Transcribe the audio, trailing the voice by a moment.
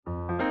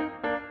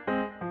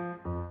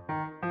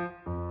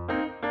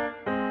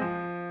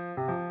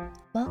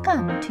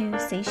Welcome to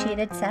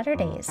Satiated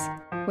Saturdays,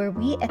 where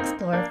we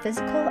explore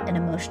physical and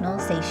emotional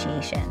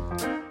satiation.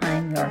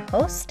 I'm your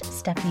host,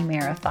 Stephanie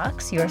Mara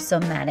Fox, your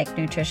somatic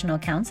nutritional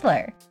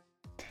counselor.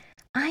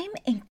 I'm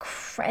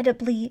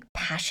incredibly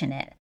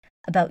passionate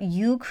about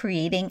you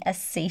creating a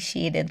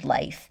satiated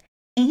life,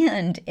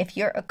 and if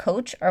you're a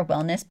coach or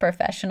wellness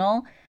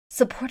professional,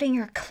 supporting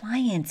your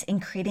clients in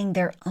creating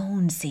their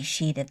own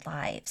satiated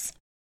lives.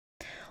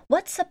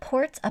 What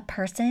supports a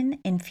person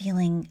in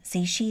feeling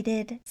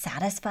satiated,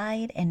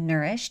 satisfied, and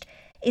nourished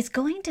is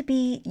going to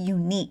be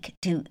unique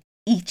to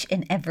each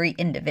and every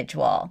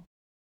individual.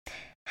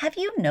 Have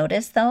you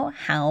noticed, though,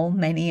 how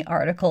many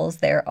articles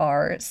there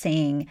are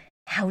saying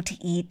how to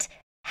eat,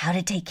 how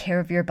to take care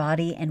of your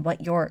body, and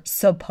what you're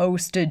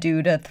supposed to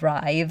do to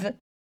thrive?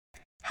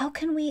 How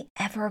can we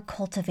ever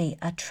cultivate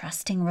a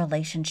trusting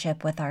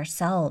relationship with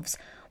ourselves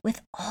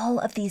with all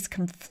of these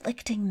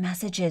conflicting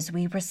messages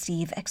we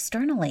receive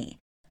externally?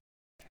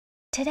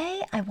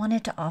 Today, I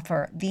wanted to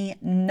offer the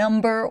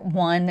number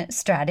one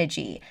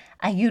strategy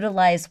I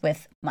utilize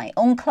with my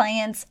own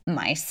clients,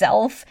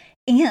 myself,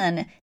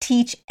 and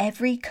teach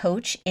every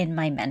coach in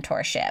my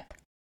mentorship.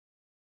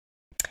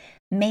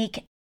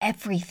 Make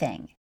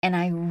everything, and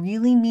I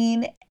really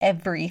mean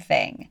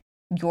everything,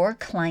 your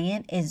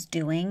client is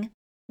doing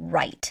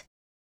right.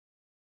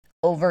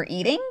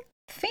 Overeating?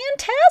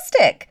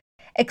 Fantastic!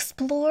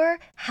 Explore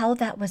how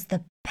that was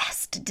the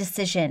best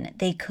decision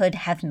they could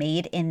have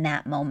made in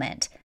that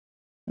moment.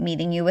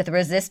 Meeting you with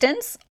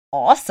resistance?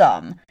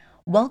 Awesome!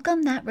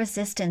 Welcome that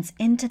resistance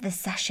into the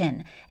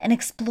session and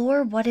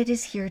explore what it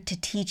is here to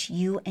teach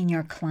you and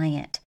your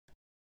client.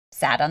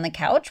 Sat on the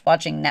couch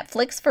watching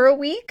Netflix for a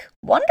week?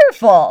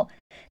 Wonderful!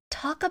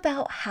 Talk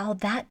about how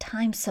that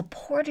time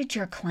supported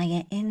your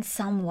client in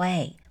some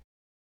way.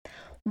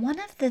 One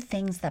of the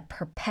things that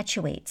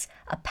perpetuates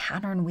a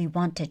pattern we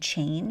want to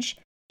change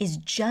is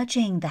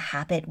judging the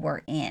habit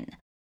we're in.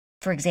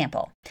 For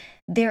example,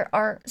 there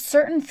are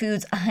certain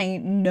foods I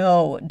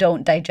know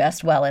don't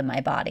digest well in my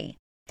body.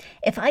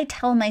 If I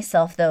tell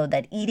myself, though,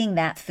 that eating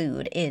that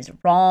food is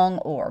wrong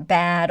or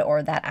bad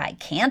or that I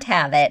can't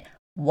have it,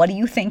 what do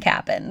you think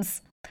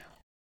happens?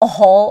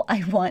 All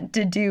I want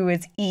to do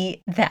is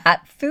eat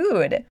that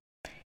food.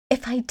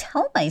 If I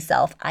tell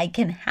myself I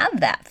can have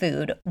that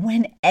food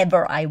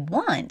whenever I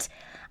want,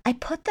 I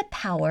put the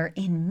power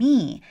in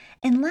me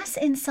and less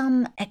in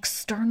some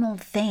external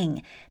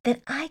thing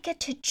that I get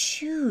to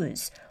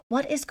choose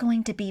what is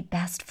going to be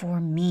best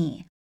for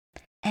me.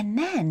 And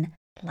then,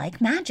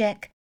 like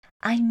magic,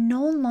 I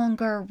no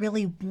longer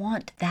really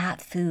want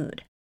that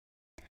food.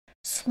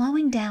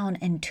 Slowing down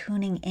and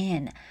tuning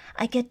in,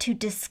 I get to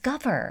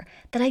discover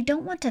that I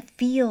don't want to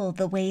feel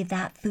the way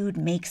that food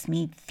makes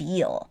me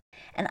feel.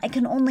 And I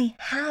can only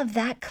have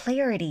that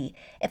clarity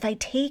if I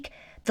take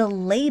the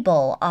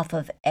label off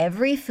of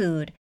every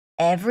food,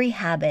 every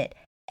habit,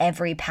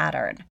 every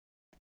pattern.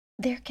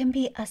 There can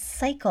be a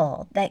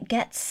cycle that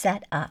gets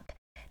set up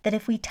that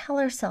if we tell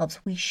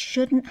ourselves we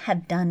shouldn't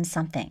have done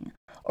something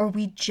or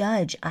we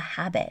judge a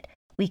habit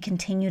we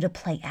continue to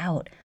play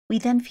out, we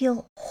then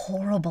feel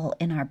horrible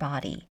in our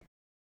body.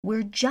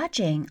 We're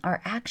judging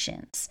our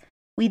actions.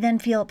 We then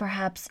feel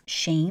perhaps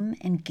shame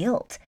and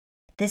guilt.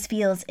 This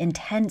feels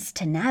intense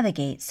to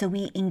navigate, so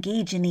we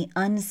engage in the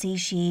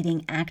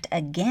unsatiating act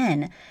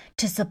again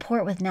to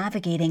support with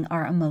navigating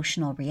our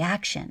emotional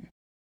reaction.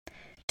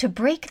 To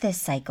break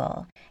this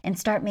cycle and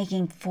start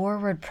making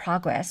forward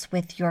progress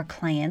with your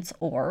clients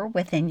or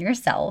within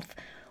yourself,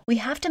 we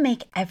have to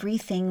make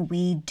everything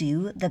we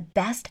do the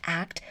best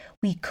act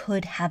we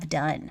could have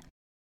done.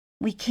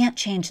 We can't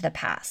change the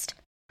past.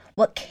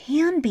 What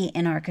can be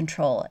in our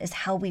control is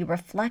how we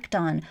reflect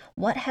on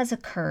what has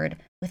occurred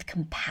with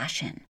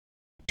compassion,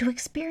 to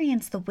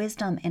experience the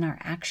wisdom in our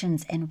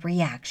actions and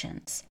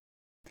reactions.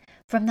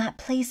 From that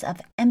place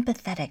of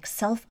empathetic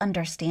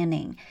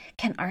self-understanding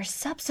can our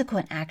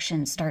subsequent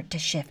actions start to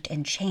shift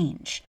and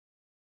change.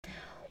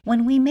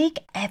 When we make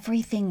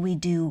everything we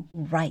do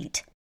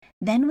right,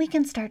 then we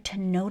can start to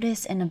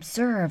notice and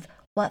observe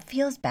what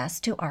feels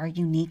best to our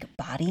unique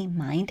body,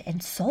 mind,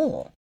 and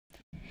soul.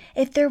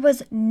 If there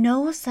was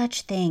no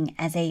such thing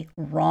as a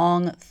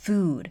wrong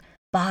food,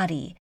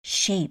 body,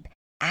 shape,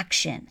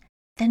 action,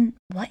 then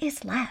what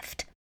is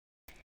left?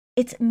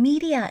 It's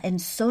media and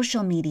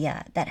social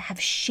media that have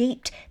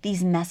shaped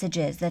these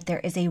messages that there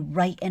is a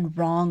right and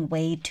wrong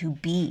way to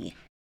be.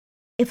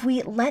 If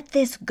we let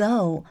this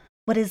go,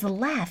 what is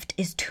left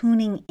is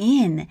tuning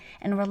in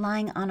and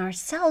relying on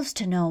ourselves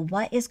to know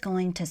what is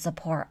going to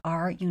support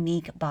our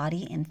unique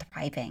body in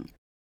thriving.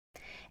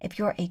 If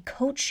you're a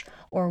coach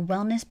or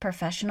wellness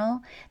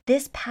professional,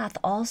 this path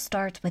all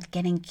starts with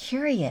getting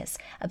curious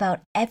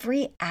about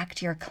every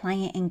act your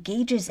client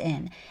engages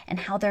in and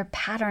how their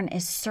pattern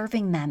is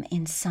serving them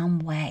in some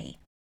way.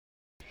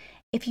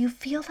 If you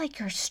feel like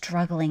you're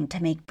struggling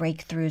to make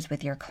breakthroughs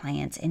with your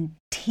clients and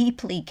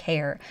deeply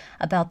care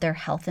about their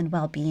health and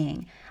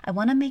well-being, I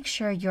want to make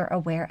sure you're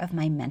aware of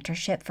my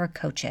mentorship for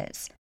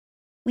coaches.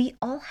 We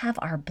all have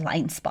our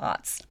blind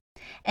spots.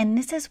 And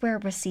this is where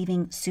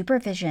receiving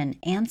supervision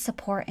and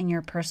support in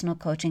your personal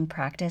coaching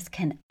practice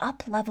can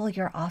up-level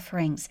your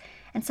offerings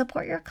and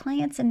support your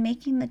clients in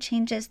making the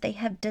changes they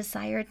have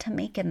desired to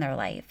make in their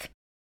life.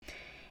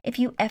 If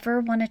you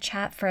ever want to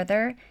chat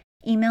further,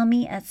 email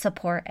me at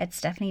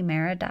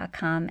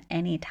support@stephaniemera.com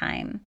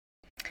anytime.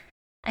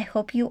 I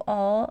hope you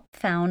all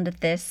found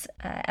this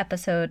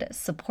episode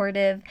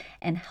supportive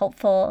and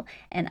helpful,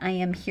 and I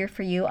am here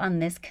for you on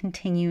this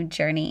continued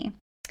journey.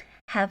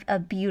 Have a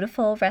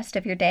beautiful rest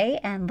of your day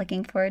and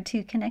looking forward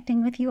to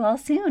connecting with you all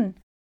soon.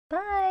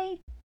 Bye.